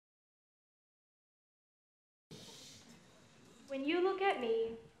When you look at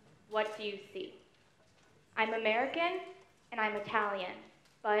me, what do you see? I'm American and I'm Italian,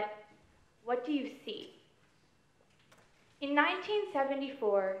 but what do you see? In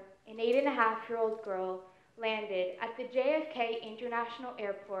 1974, an 8.5-year-old girl landed at the JFK International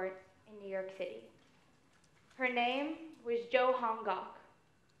Airport in New York City. Her name was Jo Hong-gok.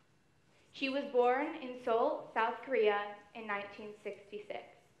 She was born in Seoul, South Korea in 1966.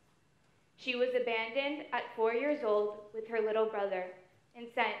 She was abandoned at 4 years old with her little brother and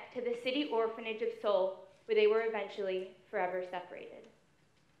sent to the city orphanage of Seoul, where they were eventually forever separated.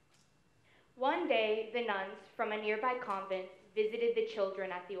 One day, the nuns from a nearby convent visited the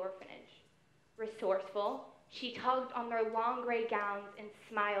children at the orphanage. Resourceful, she tugged on their long gray gowns and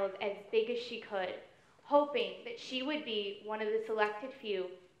smiled as big as she could, hoping that she would be one of the selected few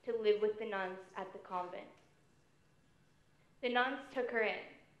to live with the nuns at the convent. The nuns took her in,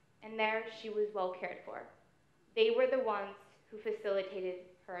 and there she was well cared for. They were the ones who facilitated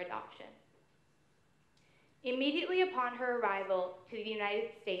her adoption. Immediately upon her arrival to the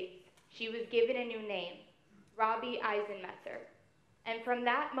United States, she was given a new name, Robbie Eisenmesser, and from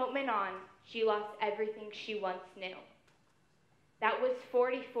that moment on, she lost everything she once knew. That was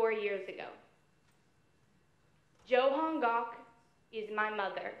 44 years ago. Jo Hong-gok is my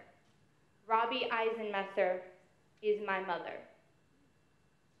mother. Robbie Eisenmesser is my mother.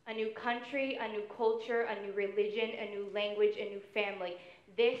 A new country, a new culture, a new religion, a new language, a new family.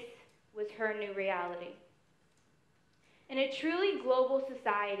 This was her new reality. In a truly global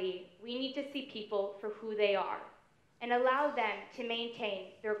society, we need to see people for who they are and allow them to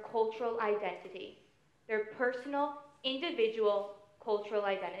maintain their cultural identity, their personal, individual cultural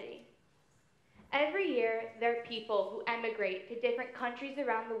identity. Every year, there are people who emigrate to different countries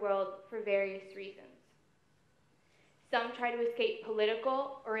around the world for various reasons. Some try to escape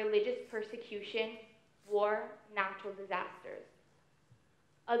political or religious persecution, war, natural disasters.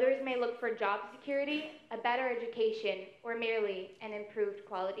 Others may look for job security, a better education, or merely an improved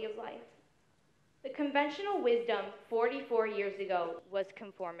quality of life. The conventional wisdom 44 years ago was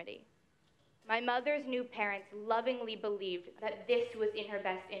conformity. My mother's new parents lovingly believed that this was in her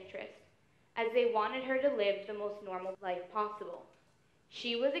best interest, as they wanted her to live the most normal life possible.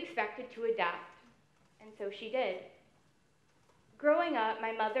 She was expected to adapt, and so she did. Growing up,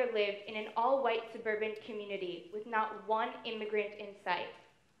 my mother lived in an all-white suburban community with not one immigrant in sight.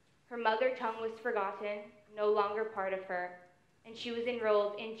 Her mother tongue was forgotten, no longer part of her, and she was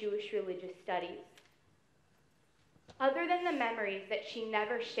enrolled in Jewish religious studies. Other than the memories that she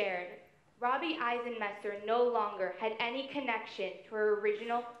never shared, Robbie Eisenmesser no longer had any connection to her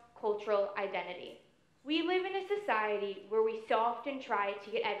original cultural identity. We live in a society where we so often try to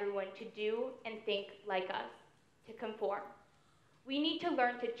get everyone to do and think like us, to conform. We need to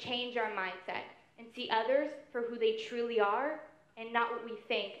learn to change our mindset and see others for who they truly are and not what we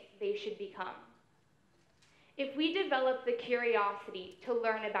think they should become. If we develop the curiosity to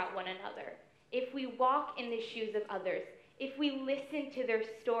learn about one another, if we walk in the shoes of others, if we listen to their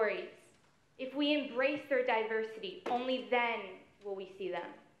stories, if we embrace their diversity, only then will we see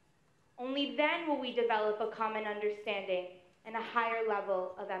them. Only then will we develop a common understanding and a higher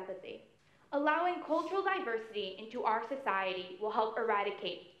level of empathy. Allowing cultural diversity into our society will help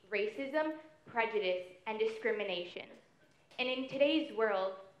eradicate racism, prejudice, and discrimination. And in today's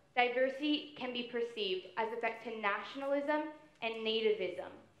world, diversity can be perceived as a threat to nationalism and nativism,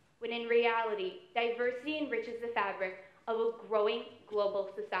 when in reality, diversity enriches the fabric of a growing global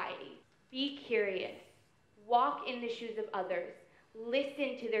society. Be curious, walk in the shoes of others,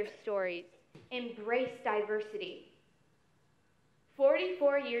 listen to their stories, embrace diversity.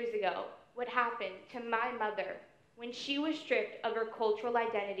 44 years ago, what happened to my mother when she was stripped of her cultural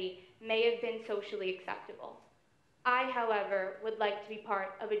identity may have been socially acceptable. I, however, would like to be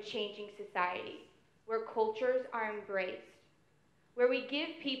part of a changing society where cultures are embraced, where we give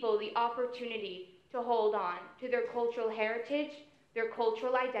people the opportunity to hold on to their cultural heritage, their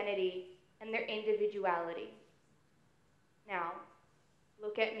cultural identity, and their individuality. Now,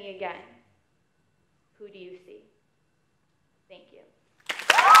 look at me again. Who do you see? Thank you.